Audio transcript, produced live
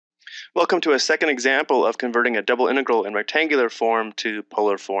Welcome to a second example of converting a double integral in rectangular form to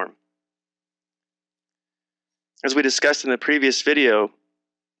polar form. As we discussed in the previous video,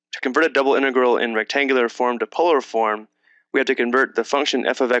 to convert a double integral in rectangular form to polar form, we have to convert the function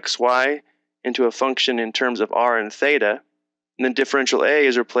f of xy into a function in terms of r and theta, and then differential a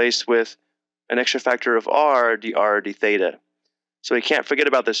is replaced with an extra factor of r dr d theta. So we can't forget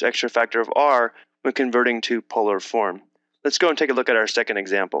about this extra factor of r when converting to polar form. Let's go and take a look at our second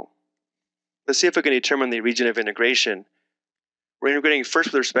example. Let's see if we can determine the region of integration. We're integrating first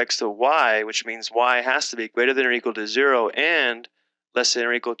with respect to y, which means y has to be greater than or equal to 0 and less than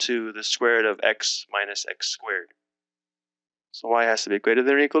or equal to the square root of x minus x squared. So y has to be greater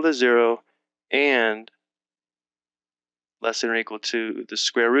than or equal to 0 and less than or equal to the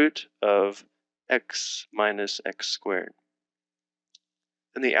square root of x minus x squared.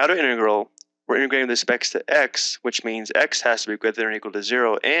 In the outer integral, we're integrating with respect to x, which means x has to be greater than or equal to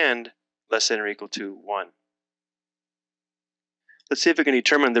 0 and less than or equal to 1. Let's see if we can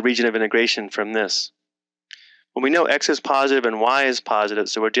determine the region of integration from this. Well, we know x is positive and y is positive,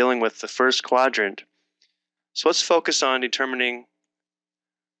 so we're dealing with the first quadrant. So let's focus on determining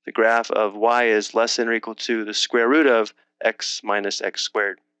the graph of y is less than or equal to the square root of x minus x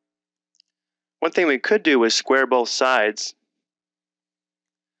squared. One thing we could do is square both sides.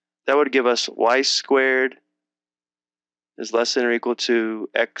 That would give us y squared is less than or equal to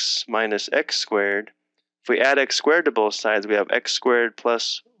x minus x squared. If we add x squared to both sides, we have x squared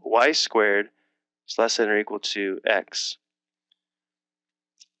plus y squared is less than or equal to x.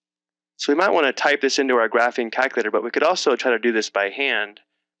 So we might want to type this into our graphing calculator, but we could also try to do this by hand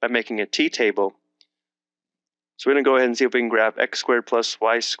by making a t-table. So we're going to go ahead and see if we can graph x squared plus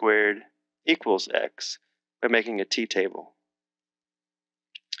y squared equals x by making a t-table.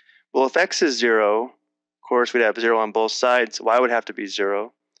 Well, if x is 0, of course we'd have 0 on both sides, y would have to be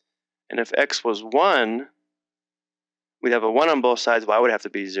 0. And if x was 1, we'd have a 1 on both sides, y would have to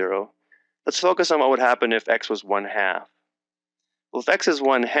be 0. Let's focus on what would happen if x was 1/2. Well, if x is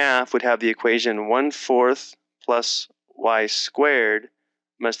 1/2, we'd have the equation 1/4 plus y squared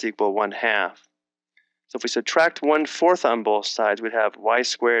must equal 1/2. So if we subtract 1/4 on both sides, we'd have y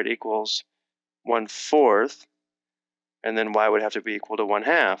squared equals 1/4, and then y would have to be equal to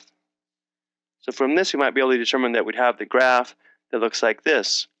 1/2. So from this, we might be able to determine that we'd have the graph that looks like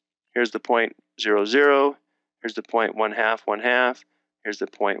this. Here's the point 0, 0. Here's the point 1/2, 1/2. Here's the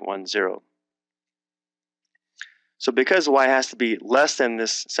point 1, 0. So because y has to be less than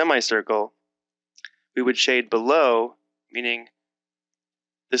this semicircle, we would shade below, meaning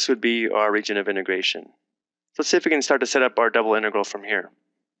this would be our region of integration. So let's see if we can start to set up our double integral from here.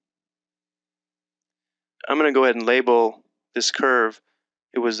 I'm going to go ahead and label this curve.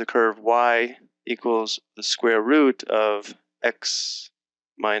 It was the curve y equals the square root of x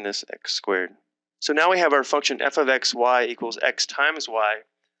minus x squared. So now we have our function f of xy equals x times y.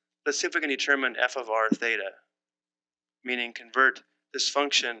 Let's see if we can determine f of r theta, meaning convert this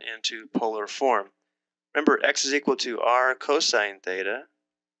function into polar form. Remember, x is equal to r cosine theta,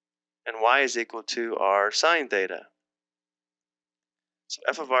 and y is equal to r sine theta. So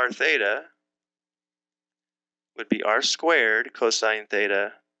f of r theta would be r squared cosine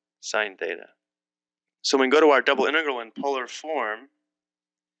theta sine theta. So when we go to our double integral in polar form,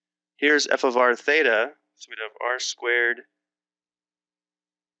 here's f of r theta, so we'd have r squared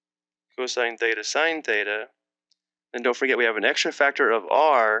cosine theta sine theta. And don't forget we have an extra factor of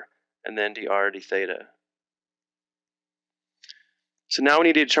r and then dr d theta. So now we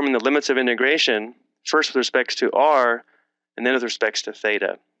need to determine the limits of integration, first with respect to r and then with respect to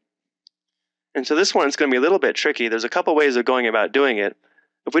theta. And so this one's going to be a little bit tricky. There's a couple ways of going about doing it.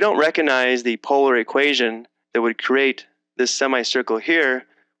 If we don't recognize the polar equation that would create this semicircle here,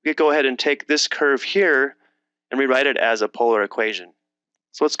 we could go ahead and take this curve here and rewrite it as a polar equation.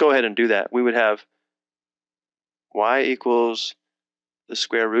 So let's go ahead and do that. We would have y equals the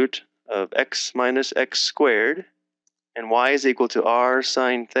square root of x minus x squared, and y is equal to r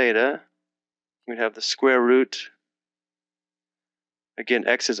sine theta. We'd have the square root, again,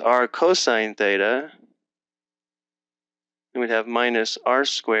 x is r cosine theta, and we'd have minus r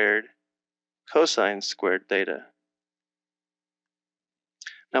squared cosine squared theta.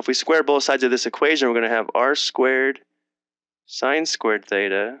 Now if we square both sides of this equation, we're going to have r squared sine squared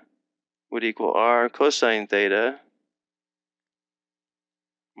theta would equal r cosine theta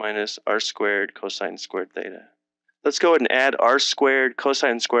minus r squared cosine squared theta. Let's go ahead and add r squared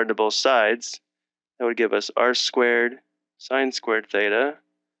cosine squared to both sides. That would give us r squared sine squared theta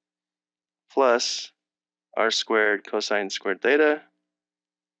plus r squared cosine squared theta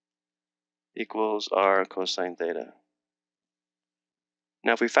equals r cosine theta.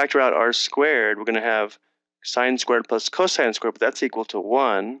 Now if we factor out r squared, we're going to have sine squared plus cosine squared, but that's equal to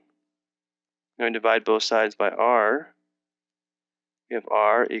 1. I'm going to divide both sides by r. We have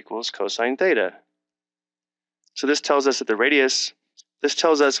r equals cosine theta. So this tells us that the radius, this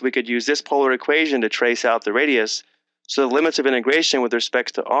tells us we could use this polar equation to trace out the radius. So the limits of integration with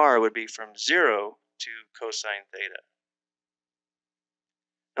respect to r would be from 0 to cosine theta.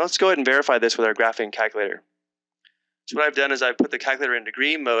 Now let's go ahead and verify this with our graphing calculator. So what I've done is I've put the calculator in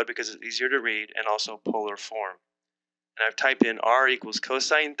degree mode because it's easier to read, and also polar form. And I've typed in r equals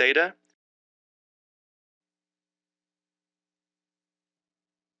cosine theta.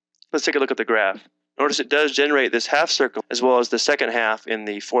 Let's take a look at the graph. Notice it does generate this half circle as well as the second half in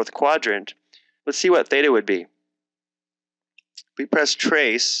the fourth quadrant. Let's see what theta would be. If we press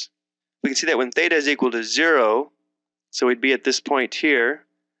trace, we can see that when theta is equal to 0, so we'd be at this point here,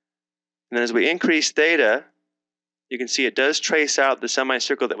 and then as we increase theta, you can see it does trace out the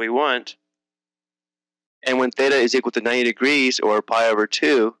semicircle that we want. And when theta is equal to 90 degrees, or pi over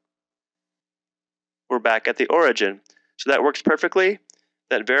 2, we're back at the origin. So that works perfectly.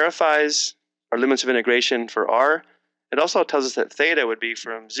 That verifies our limits of integration for r. It also tells us that theta would be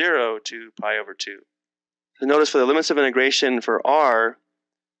from 0 to pi over 2. So notice for the limits of integration for r,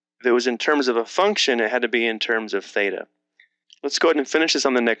 if it was in terms of a function, it had to be in terms of theta. Let's go ahead and finish this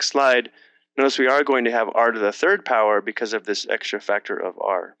on the next slide. Notice we are going to have r to the third power because of this extra factor of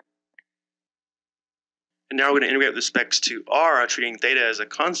r. And now we're going to integrate with respect to r, treating theta as a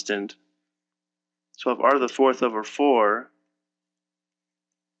constant. So we'll have r to the fourth over 4.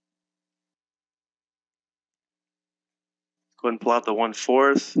 Go ahead and pull out the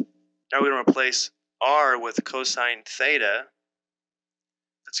 1/4. Now we're going to replace r with cosine theta.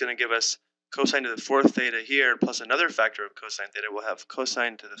 That's going to give us cosine to the fourth theta here, plus another factor of cosine theta. We'll have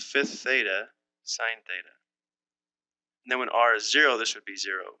cosine to the fifth theta, sine theta. And then when r is 0, this would be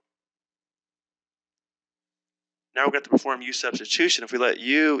 0. Now we're going to perform u substitution. If we let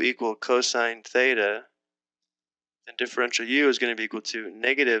u equal cosine theta, then differential u is going to be equal to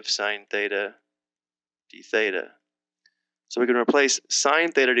negative sine theta d theta. So we can replace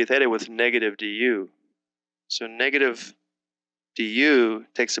sine theta d theta with negative du. So negative du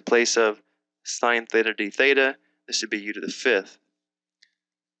takes the place of sine theta d theta. This would be u to the fifth.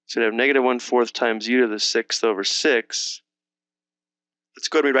 So we have negative 1/4 times u to the sixth over 6. Let's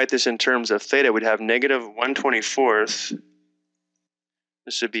go ahead and rewrite this in terms of theta. We'd have negative 1/24.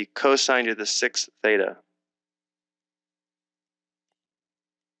 This would be cosine to the sixth theta.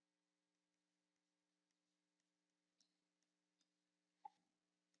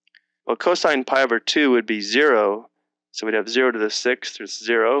 Well, cosine pi over 2 would be 0. So we'd have 0 to the sixth, is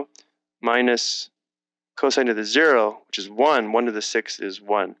 0, minus cosine to the 0, which is 1. 1 to the sixth is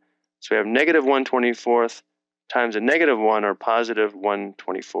 1. So we have negative 1/24 times a negative 1, or positive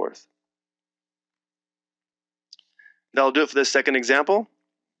 1/24. That'll do it for this second example.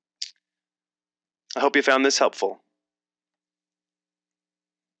 I hope you found this helpful.